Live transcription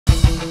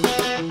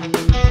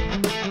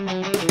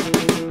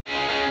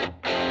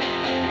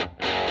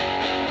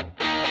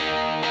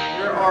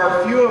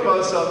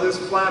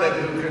this planet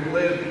who can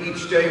live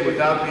each day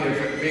without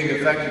being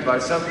affected by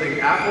something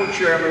Apple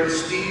Chairman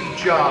Steve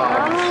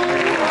Jobs.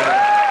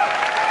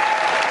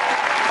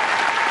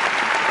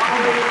 How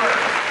we work,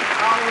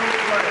 how we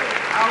play,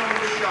 how we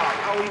shop,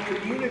 how we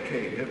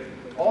communicate have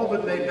all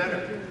been made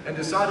better and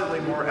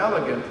decidedly more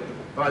elegant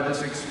by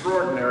this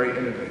extraordinary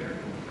innovator.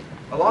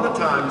 A lot of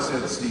times,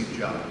 said Steve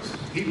Jobs,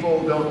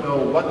 people don't know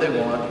what they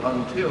want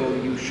until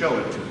you show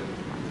it to them.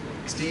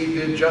 Steve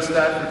did just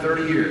that for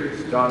 30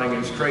 years, donning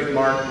his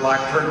trademark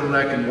black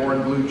turtleneck and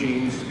worn blue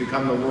jeans to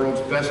become the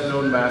world's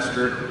best-known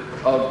master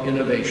of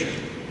innovation.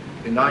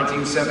 In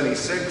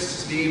 1976,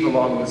 Steve,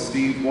 along with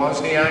Steve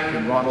Wozniak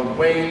and Ronald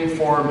Wayne,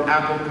 formed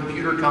Apple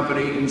Computer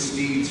Company in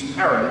Steve's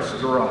parents'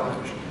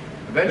 garage.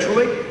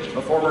 Eventually,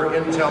 a former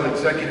Intel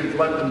executive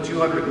lent them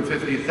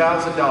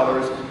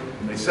 $250,000,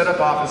 and they set up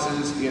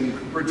offices in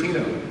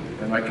Cupertino.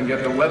 And I can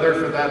get the weather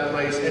for that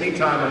place any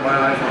time of my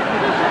life.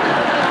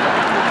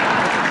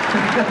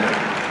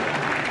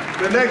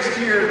 The next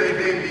year, they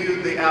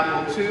debuted the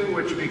Apple II,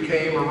 which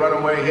became a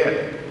runaway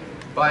hit.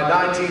 By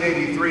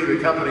 1983,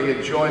 the company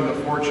had joined the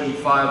Fortune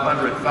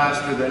 500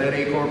 faster than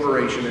any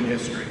corporation in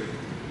history.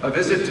 A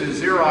visit to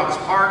Xerox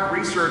PARC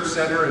Research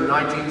Center in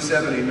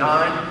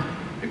 1979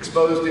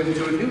 exposed him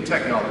to a new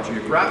technology,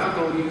 a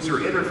graphical user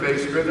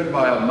interface driven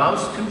by a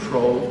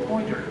mouse-controlled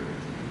pointer.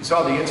 He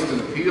saw the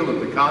instant appeal of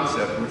the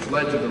concept, which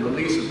led to the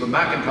release of the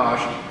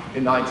Macintosh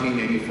in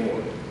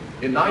 1984.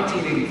 In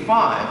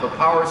 1985, a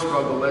power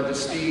struggle led to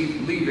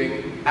Steve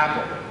leaving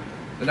Apple.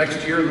 The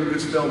next year,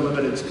 Lucasfilm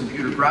Limited's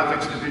computer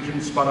graphics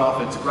division spun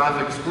off its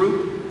graphics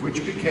group,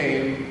 which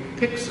became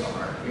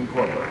Pixar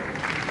Incorporated.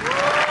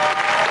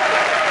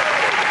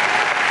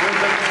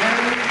 With a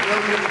 $10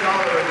 billion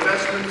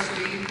investment,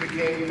 Steve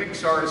became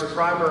Pixar's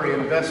primary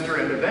investor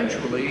and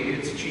eventually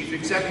its chief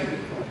executive.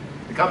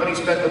 The company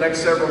spent the next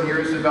several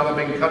years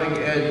developing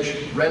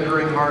cutting-edge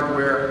rendering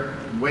hardware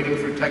and waiting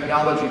for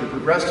technology to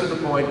progress to the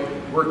point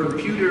where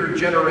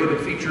computer-generated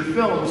feature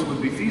films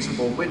would be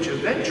feasible, which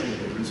eventually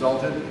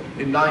resulted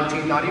in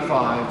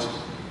 1995's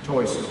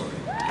Toy Story.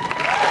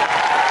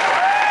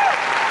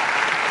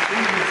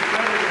 Steve is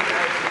credited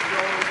as the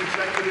film's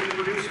executive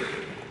producer.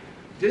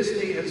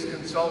 Disney has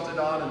consulted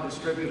on and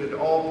distributed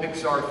all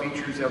Pixar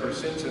features ever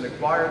since and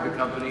acquired the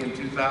company in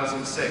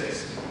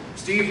 2006.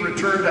 Steve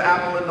returned to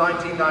Apple in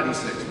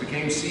 1996,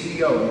 became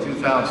CEO in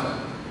 2000.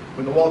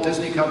 When the Walt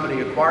Disney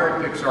Company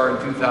acquired Pixar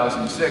in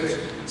 2006,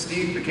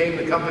 Steve became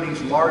the company's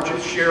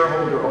largest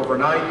shareholder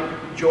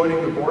overnight,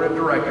 joining the board of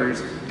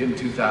directors in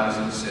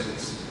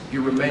 2006. He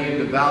remained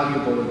a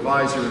valuable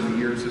advisor in the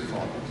years that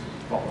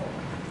followed.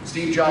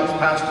 Steve Jobs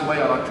passed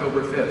away on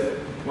October 5th,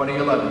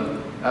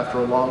 2011, after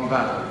a long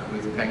battle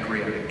with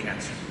pancreatic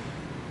cancer.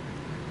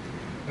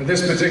 Now,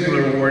 this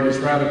particular award is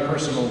rather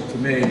personal to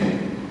me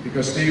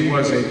because Steve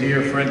was a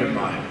dear friend of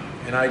mine,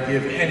 and I'd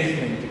give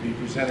anything to be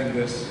presenting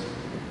this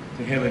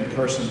to him in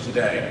person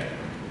today.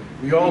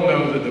 We all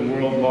know that the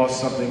world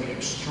lost something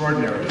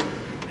extraordinary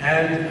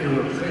and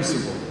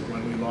irreplaceable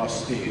when we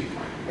lost Steve.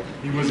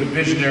 He was a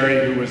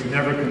visionary who was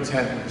never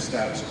content with the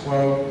status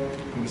quo.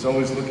 He was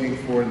always looking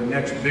for the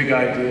next big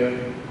idea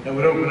that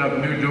would open up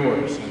new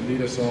doors and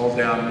lead us all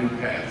down new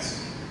paths.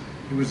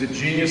 He was a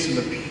genius in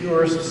the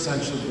purest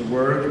sense of the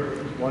word,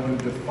 one who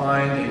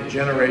defined a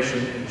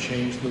generation and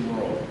changed the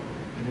world,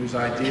 and whose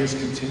ideas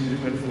continue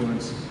to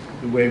influence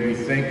the way we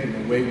think and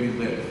the way we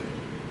live.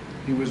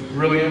 He was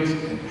brilliant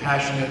and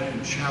passionate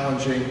and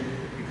challenging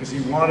because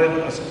he wanted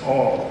us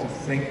all to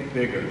think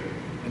bigger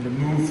and to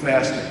move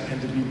faster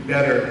and to be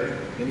better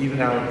than even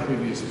our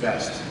previous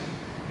best.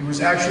 He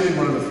was actually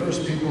one of the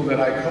first people that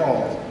I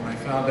called when I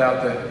found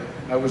out that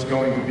I was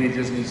going to be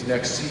Disney's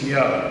next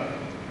CEO.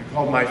 I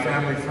called my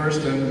family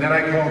first, and then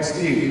I called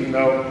Steve, even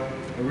though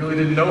I really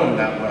didn't know him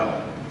that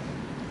well.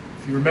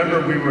 If you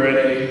remember, we were at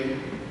a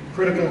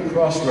critical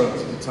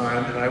crossroads at the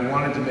time, and I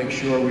wanted to make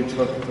sure we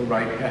took the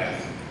right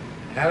path.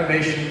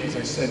 Animation, as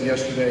I said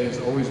yesterday, has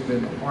always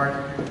been the heart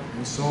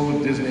and soul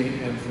of Disney,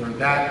 and for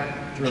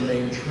that to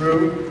remain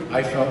true,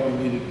 I felt we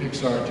needed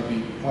Pixar to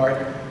be part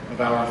of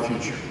our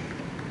future.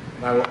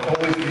 And I will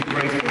always be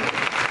grateful.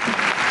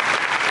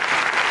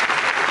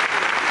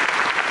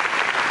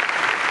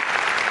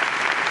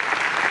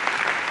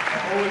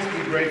 I'll always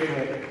be grateful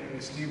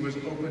that Steve was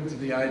open to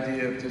the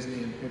idea of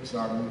Disney and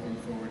Pixar moving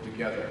forward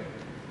together.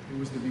 It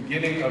was the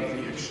beginning of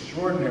the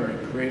extraordinary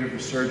creative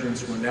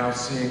resurgence we're now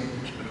seeing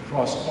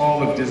across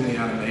all of Disney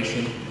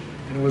animation,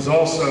 and it was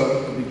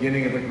also the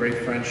beginning of a great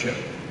friendship.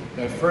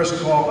 That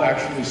first call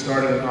actually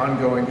started an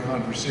ongoing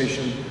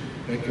conversation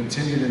that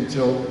continued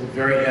until the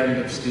very end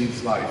of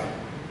Steve's life.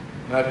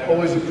 And I've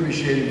always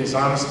appreciated his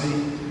honesty,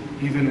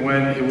 even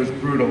when it was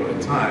brutal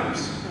at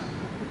times.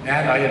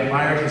 And I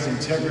admired his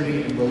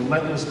integrity and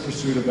relentless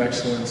pursuit of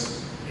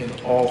excellence in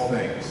all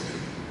things.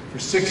 For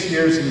 6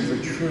 years, he was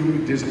a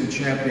true Disney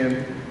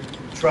champion,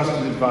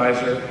 trusted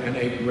advisor, and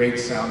a great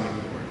sounding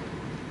board.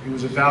 He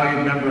was a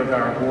valued member of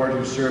our board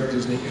who served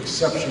Disney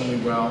exceptionally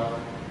well,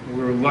 and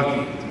we were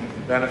lucky to have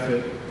the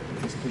benefit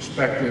of his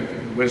perspective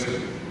and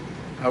wisdom.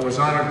 I was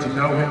honored to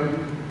know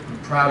him. I'm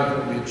proud of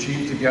what we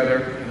achieved together,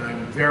 and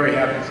I'm I'm very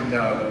happy to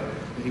know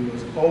that he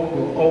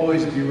will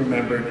always be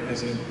remembered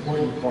as an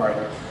important part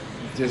of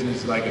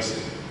Disney's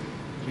legacy.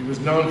 He was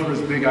known for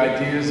his big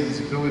ideas and his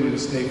ability to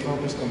stay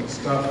focused on the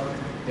stuff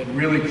that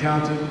really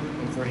counted,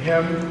 and for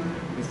him,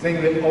 the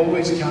thing that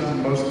always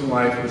counted most in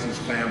life was his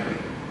family.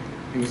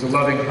 He was a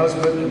loving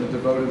husband and a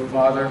devoted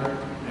father,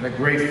 and a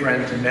great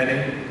friend to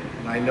many,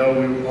 and I know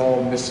we will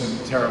all miss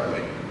him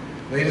terribly.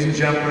 Ladies and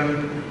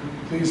gentlemen,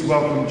 please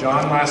welcome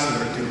John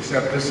Lasseter to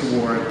accept this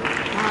award on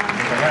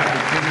behalf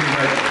of Disney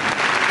Legends.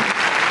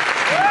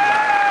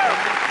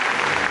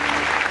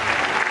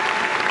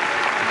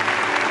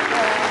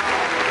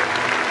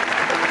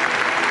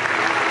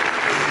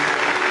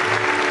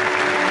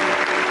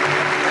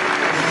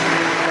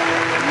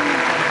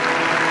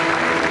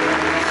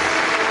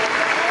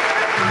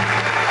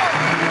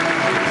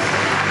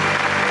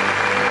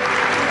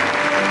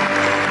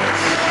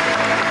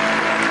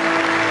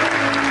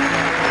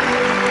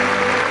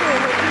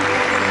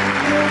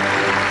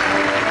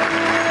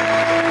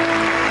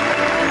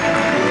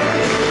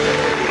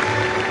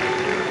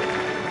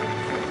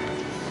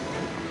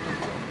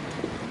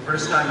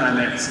 First time I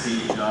met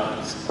Steve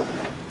Jobs,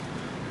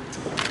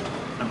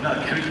 I'm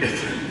not going to get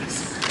through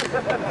this.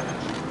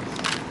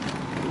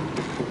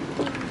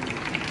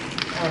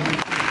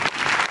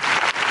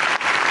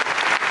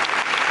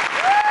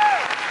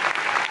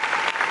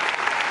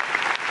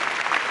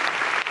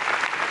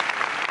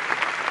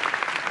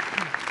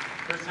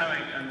 First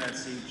time I met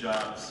Steve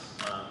Jobs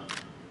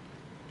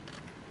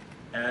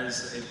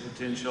as a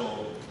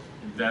potential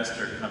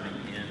investor coming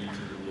into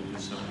the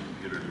Lucasfilm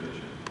computer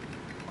division.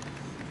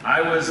 I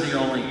was the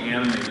only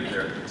animator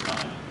there at the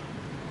time.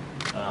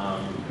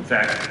 In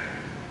fact,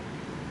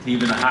 to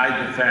even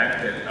hide the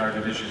fact that our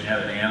division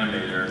had an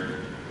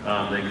animator,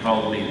 they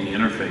called me the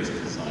interface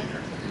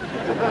designer.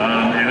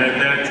 And at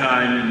that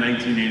time, in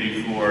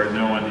 1984,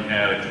 no one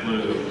had a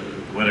clue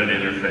what an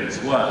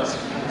interface was.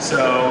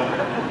 So,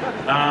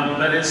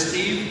 but as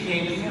Steve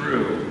came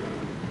through,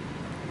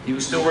 he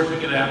was still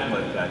working at Apple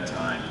at that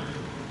time,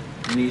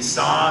 and he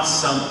saw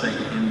something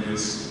in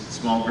this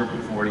small group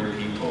of 40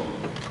 people.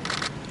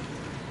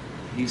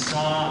 He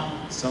saw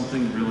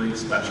something really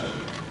special,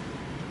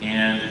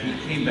 and he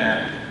came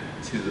back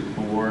to the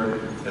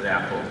board at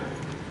Apple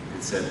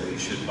and said we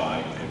should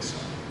buy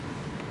Pixar.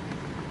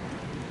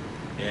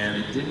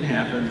 And it didn't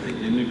happen, they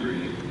didn't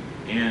agree,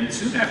 and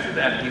soon after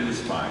that he was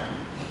fired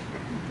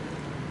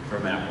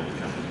from Apple, the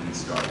company he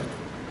started.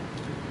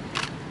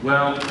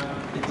 Well,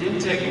 it didn't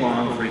take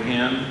long for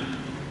him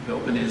to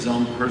open his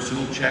own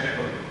personal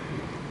checkbook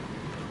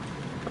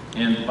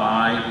and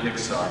buy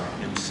Pixar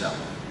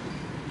himself.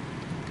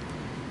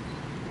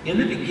 In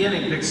the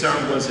beginning,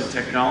 Pixar was a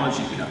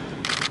technology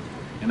company,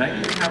 and I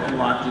didn't have a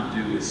lot to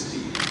do with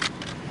Steve.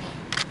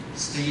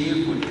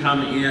 Steve would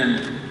come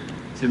in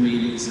to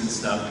meetings and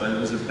stuff, but it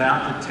was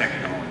about the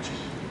technology.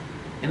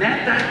 And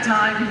at that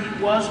time,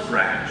 he was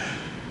brash.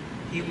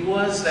 He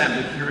was that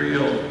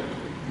mercurial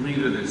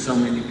leader that so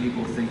many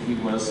people think he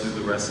was through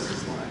the rest of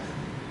his life.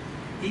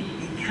 He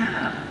kind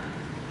of,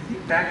 I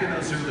think back in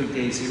those early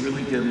days, he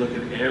really did look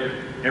at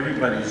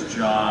everybody's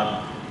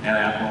job at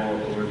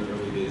Apple over the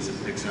early days of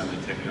Pixar and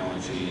the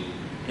technology,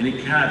 and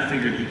he kind of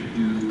figured he could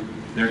do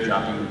their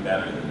job even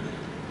better than them.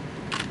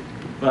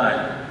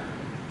 But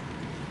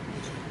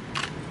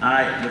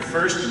the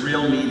first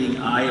real meeting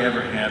I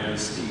ever had with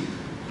Steve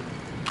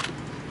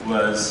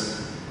was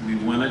we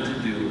wanted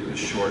to do a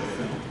short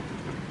film.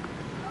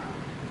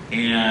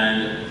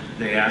 And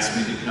they asked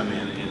me to come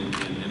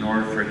in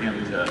order for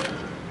him to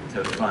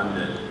fund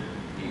it,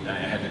 I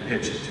had to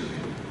pitch it to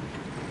him.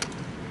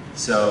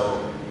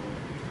 So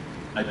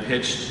I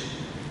pitched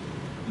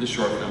the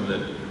short film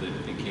that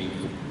became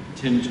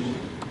Tin Toy.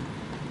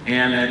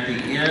 And at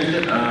the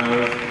end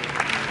of,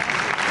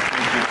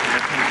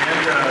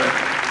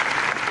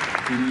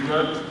 he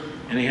looked,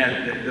 and he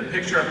had, the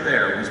picture up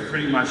there was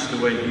pretty much the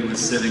way he was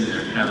sitting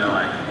there, kind of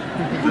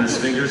like, with his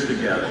fingers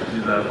together,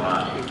 do that a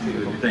lot,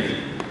 you would think.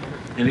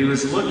 And he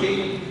was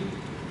looking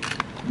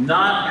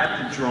not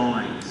at the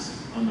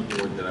drawings on the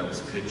board that I was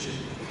pitching.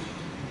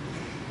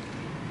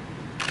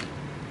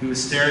 He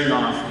was staring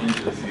off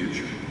into the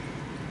future.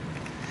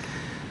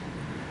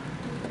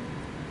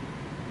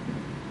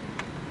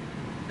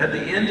 At the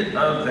end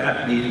of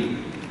that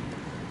meeting,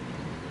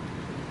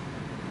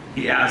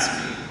 he asked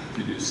me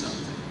to do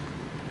something.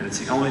 And it's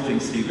the only thing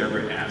Steve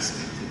ever asked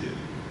me to do.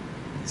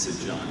 He said,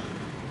 "John,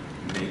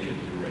 make it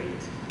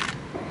great."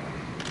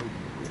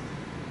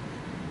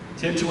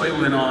 Tin Toy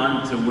went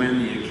on to win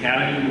the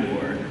Academy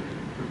Award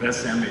for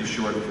Best Animated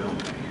Short Film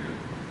that year.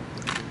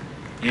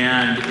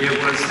 And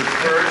it was the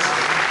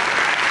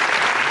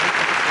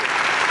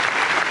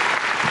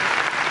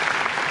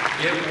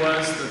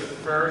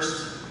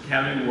first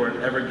Academy Award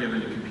ever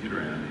given to computer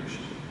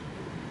animation.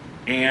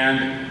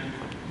 And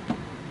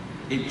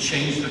it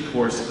changed the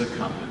course of the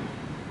company.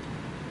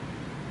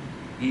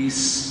 He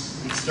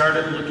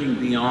started looking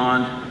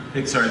beyond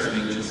Pixar as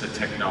being just a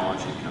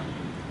technology company.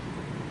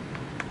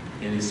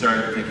 And he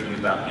started thinking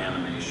about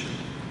animation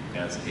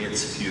as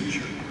its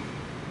future.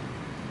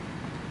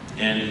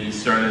 And he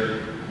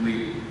started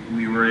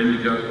we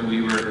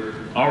were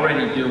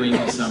already doing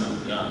some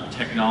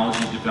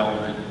technology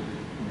development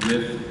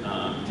with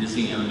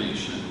Disney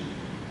Animation.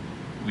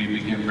 We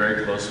became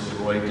very close with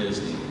Roy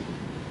Disney.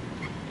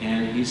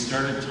 And he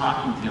started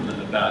talking to him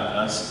about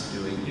us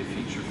doing a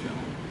feature film.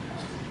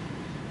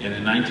 And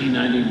in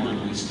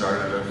 1991, we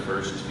started our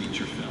first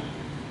feature film.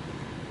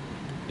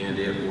 And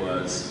it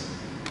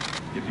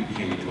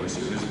became Toy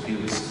Story.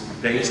 It was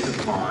based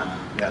upon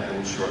that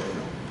little short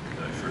film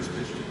that I first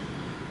visited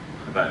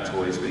about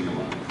toys being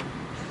alive.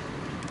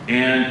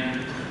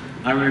 And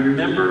I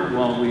remember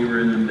while we were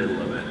in the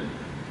middle of it,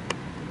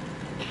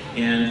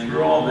 and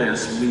through all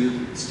this,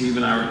 Steve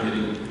and I were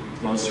getting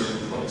closer and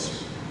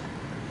closer.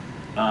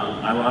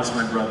 I lost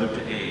my brother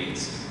to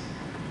AIDS.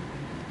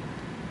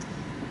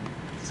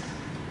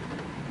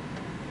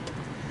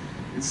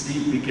 And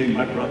Steve became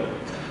my brother.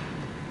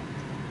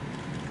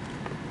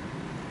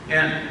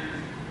 And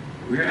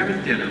we were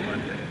having dinner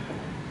one day,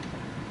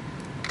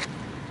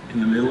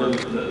 in the middle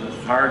of the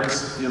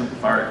hardest,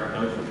 part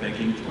of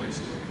making Toy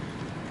Story.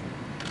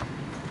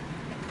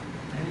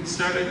 And he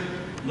started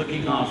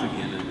looking off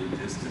again in the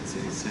distance,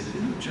 and he said,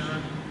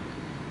 John,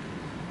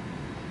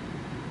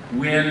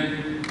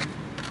 when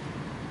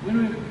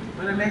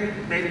I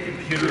made a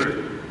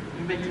computer,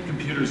 we make the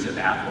computers at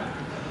Apple.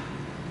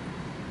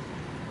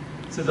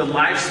 So the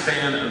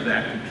lifespan of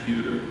that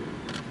computer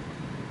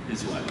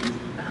is what?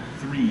 About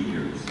 3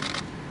 years.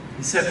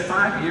 He said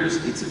 5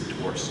 years, it's a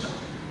doorstop.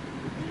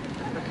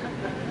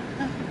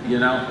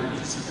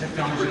 Just the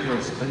technology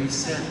goes. But he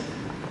said,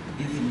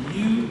 if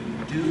you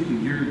do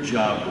your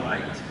job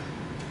right,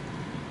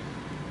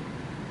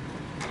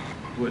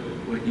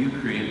 what you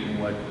create and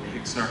what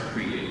Pixar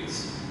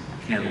creates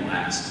can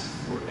last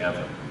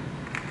forever.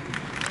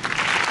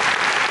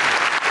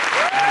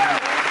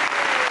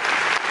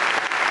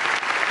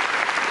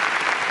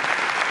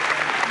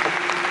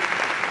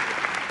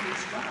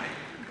 He's right.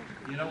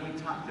 We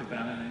talked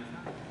about it, and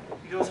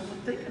he goes, well,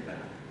 think about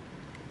it.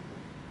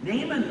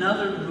 Name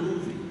another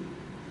movie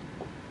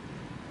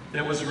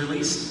that was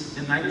released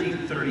in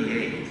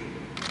 1938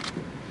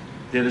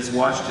 that is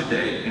watched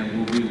today and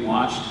will be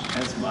watched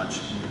as much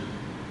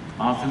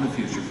off in the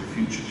future for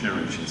future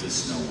generations as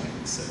Snow White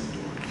and the Seven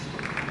Dwarfs.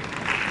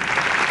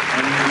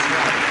 And he was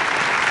right.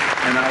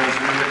 And I was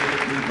really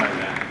moved by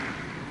that.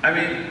 I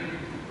mean,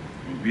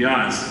 to be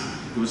honest,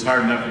 it was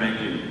hard enough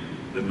making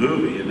the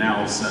movie, and now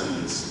all of a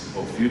sudden this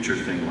whole future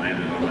thing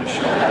landed on my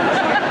shoulders.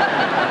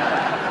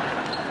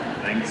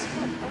 Thanks.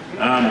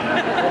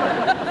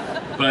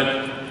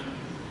 But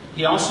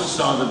he also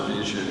saw the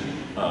vision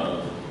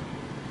of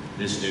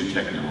this new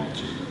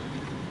technology.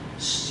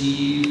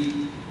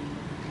 Steve,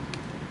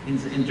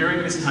 and during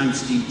this time,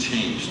 Steve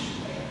changed.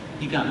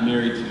 He got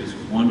married to his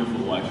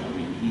wonderful wife.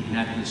 He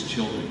had his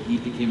children. He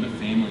became a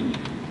family man.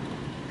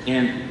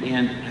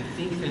 And I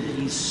think that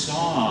he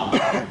saw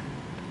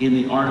in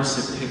the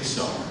artists at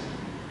Pixar,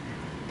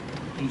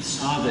 he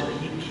saw that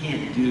he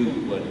can't do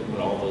what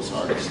all those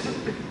artists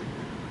did.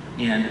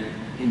 And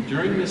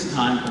during this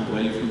time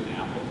away from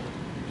Apple,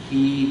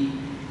 he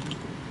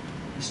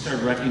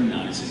started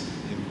recognizing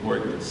the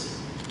importance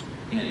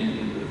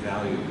and the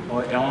value,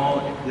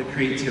 all the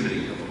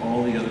creativity of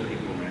all the other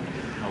people around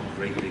him, how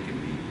great they can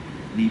be.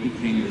 And he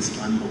became this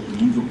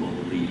unbelievable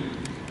leader,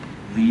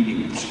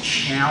 leading us,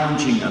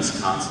 challenging us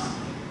constantly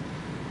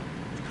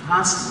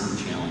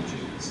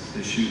challenging us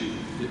to shoot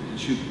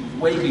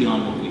way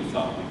beyond what we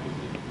thought we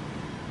could do.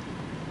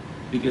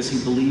 Because he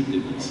believed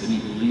in us, and he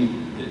believed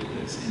in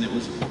this, and it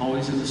was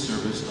always in the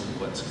service of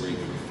what's great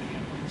for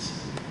families.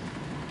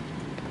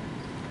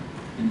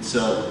 And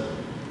so,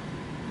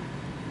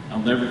 I'll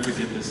never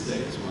forget this day.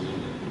 It's one of the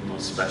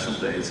most special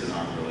days in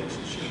our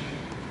relationship.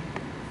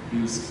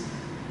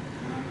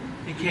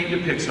 He came to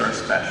Pixar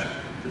Special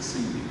to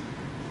see me.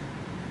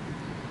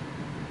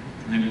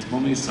 And he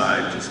pulled me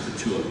aside, just the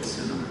two of us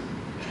in a room.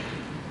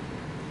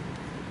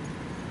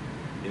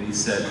 And he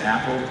said,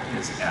 Apple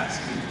has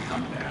asked me to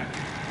come back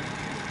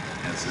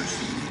as their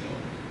CEO.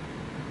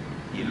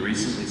 He had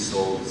recently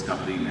sold his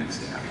company next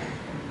to Apple.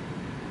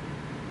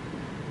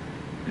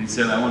 And he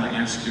said, I want to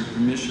ask your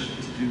permission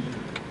to do that.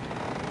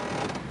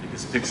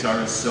 Because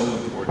Pixar is so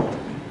important to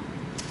me.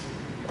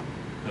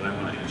 But I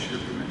want to ask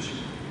your permission.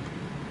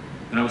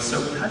 And I was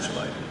so touched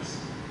by this.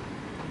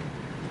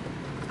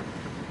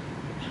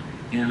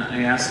 And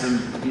I asked him,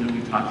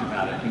 we talked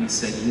about it, and he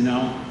said,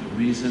 the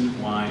reason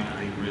why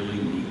I really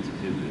need to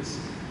do this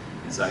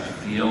is I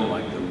feel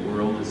like the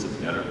world is a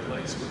better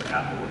place with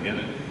Apple in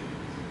it.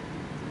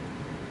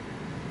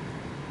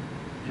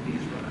 And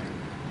he's right.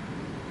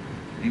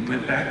 And he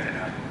went back to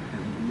Apple,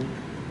 and look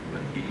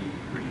what he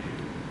created.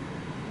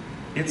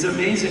 It's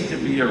amazing to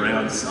be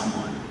around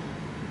someone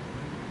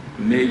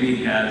who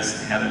maybe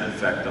has had an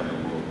effect on the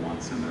world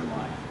once in their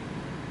life.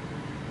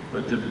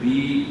 But to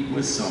be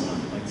with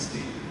someone like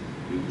Steve,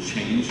 who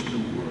changed the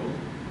world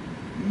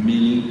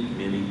many,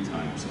 many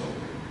times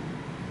over.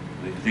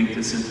 And I think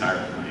this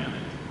entire planet,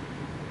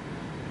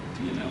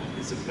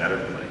 is a better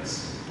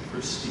place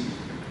for Steve.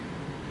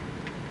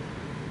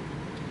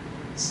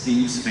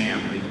 Steve's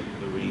family,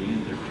 Lorene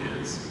and their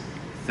kids,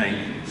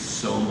 thank you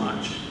so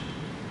much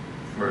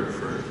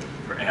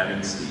for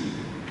adding Steve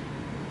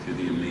to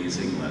the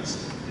amazing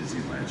list of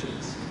Disney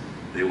legends.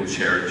 They will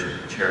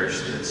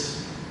cherish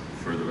this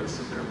for the rest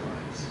of their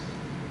lives.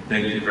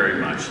 Thank you very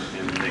much,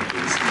 and thank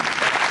you, Steve.